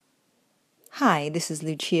Hi, this is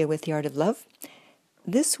Lucia with The Art of Love.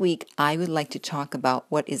 This week, I would like to talk about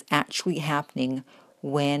what is actually happening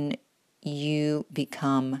when you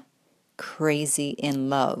become crazy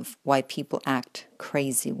in love, why people act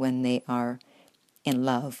crazy when they are in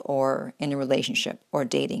love or in a relationship or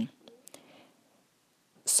dating.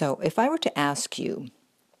 So, if I were to ask you,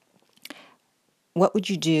 what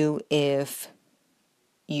would you do if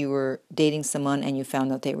you were dating someone and you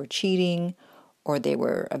found out they were cheating or they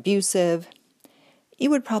were abusive? You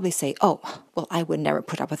would probably say, oh, well, I would never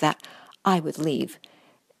put up with that. I would leave.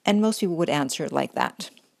 And most people would answer it like that.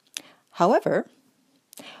 However,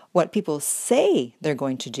 what people say they're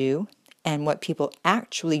going to do and what people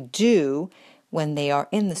actually do when they are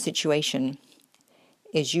in the situation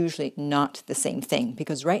is usually not the same thing.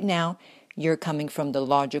 Because right now, you're coming from the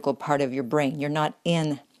logical part of your brain. You're not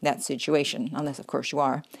in that situation, unless, of course, you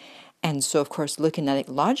are. And so, of course, looking at it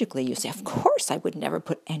logically, you say, of course, I would never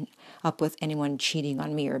put up with anyone cheating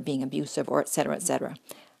on me or being abusive or et cetera, et cetera.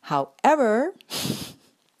 However,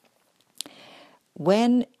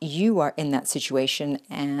 when you are in that situation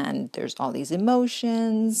and there's all these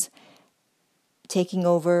emotions taking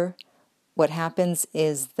over, what happens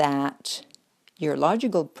is that your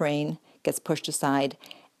logical brain gets pushed aside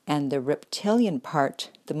and the reptilian part,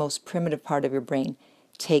 the most primitive part of your brain,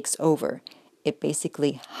 takes over. It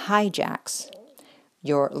basically hijacks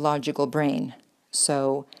your logical brain.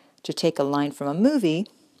 So, to take a line from a movie,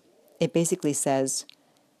 it basically says,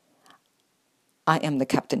 I am the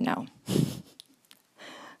captain now.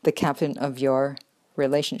 The captain of your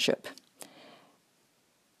relationship.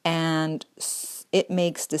 And it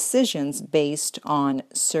makes decisions based on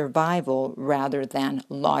survival rather than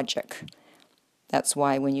logic. That's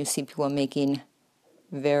why when you see people making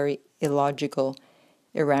very illogical,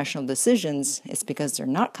 irrational decisions, it's because they're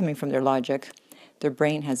not coming from their logic. Their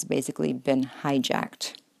brain has basically been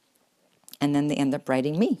hijacked. And then they end up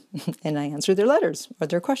writing me, and I answer their letters or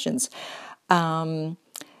their questions. Because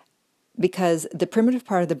the primitive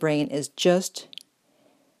part of the brain is just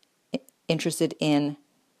interested in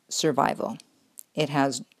survival. It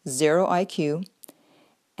has 0 IQ,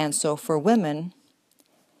 and so for women,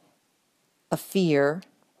 a fear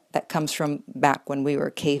that comes from back when we were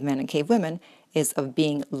cavemen and cavewomen is of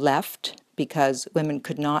being left, because women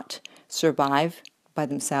could not survive by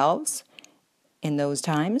themselves in those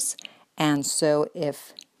times. And so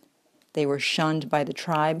if they were shunned by the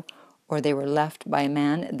tribe or they were left by a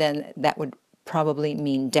man, then that would probably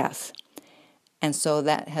mean death. And so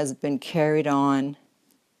that has been carried on,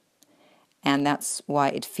 and that's why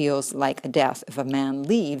it feels like a death. If a man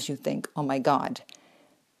leaves, you think, oh my God,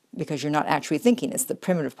 because you're not actually thinking. It's the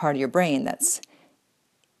primitive part of your brain that's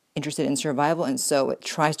interested in survival, and so it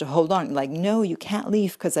tries to hold on, like, no, you can't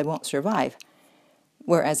leave because I won't survive.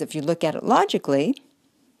 Whereas if you look at it logically,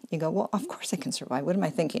 you go, well, of course I can survive. What am I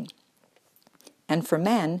thinking? And for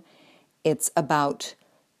men, it's about,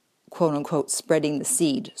 quote unquote, spreading the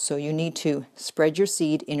seed. So you need to spread your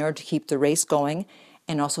seed in order to keep the race going,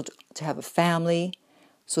 and also to have a family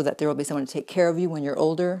so that there will be someone to take care of you when you're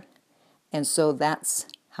older. And so that's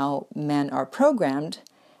how men are programmed.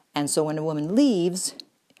 And so when a woman leaves,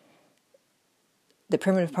 the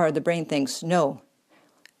primitive part of the brain thinks, no,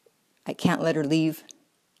 I can't let her leave.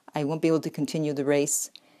 I won't be able to continue the race.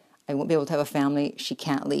 I won't be able to have a family. She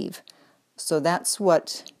can't leave. So that's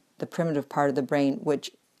what the primitive part of the brain, which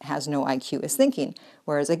has no IQ, is thinking.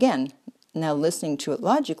 Whereas again, now listening to it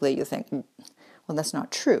logically, you think, well, that's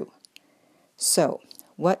not true. So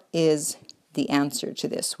what is the answer to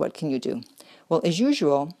this? What can you do? Well, as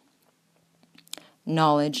usual,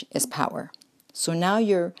 knowledge is power. So now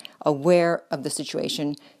you're aware of the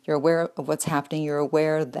situation, you're aware of what's happening, you're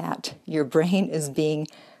aware that your brain is being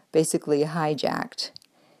basically hijacked,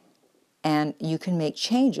 and you can make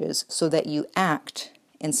changes so that you act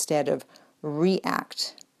instead of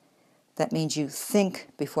react. That means you think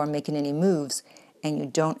before making any moves, and you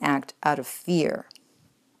don't act out of fear,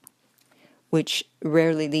 which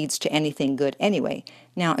rarely leads to anything good anyway.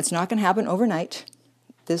 Now, it's not going to happen overnight.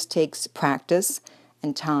 This takes practice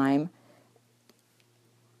and time.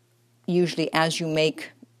 Usually, as you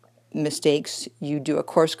make mistakes, you do a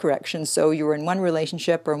course correction. So you were in one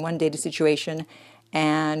relationship or in one dating situation,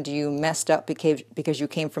 and you messed up because you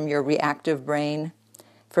came from your reactive brain,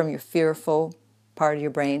 from your fearful part of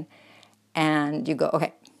your brain, and you go,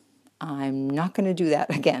 okay, I'm not going to do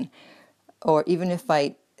that again. Or even if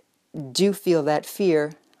I do feel that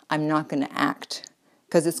fear, I'm not going to act,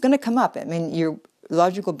 because it's going to come up. I mean, your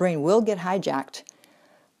logical brain will get hijacked,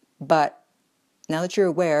 but now that you're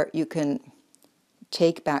aware, you can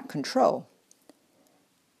take back control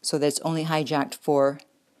so that it's only hijacked for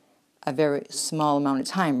a very small amount of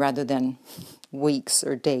time rather than weeks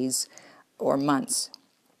or days or months.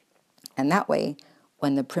 And that way,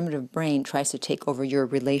 when the primitive brain tries to take over your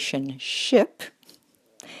relationship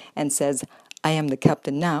and says, I am the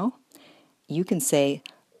captain now, you can say,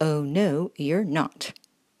 oh no, you're not.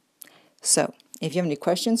 So, if you have any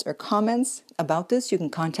questions or comments about this, you can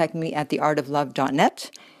contact me at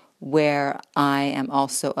theartoflove.net, where I am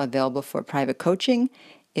also available for private coaching.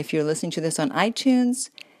 If you're listening to this on iTunes,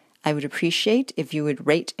 I would appreciate if you would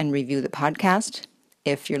rate and review the podcast.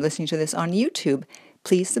 If you're listening to this on YouTube,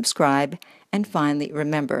 please subscribe. And finally,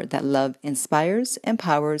 remember that love inspires,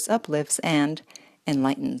 empowers, uplifts, and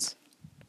enlightens.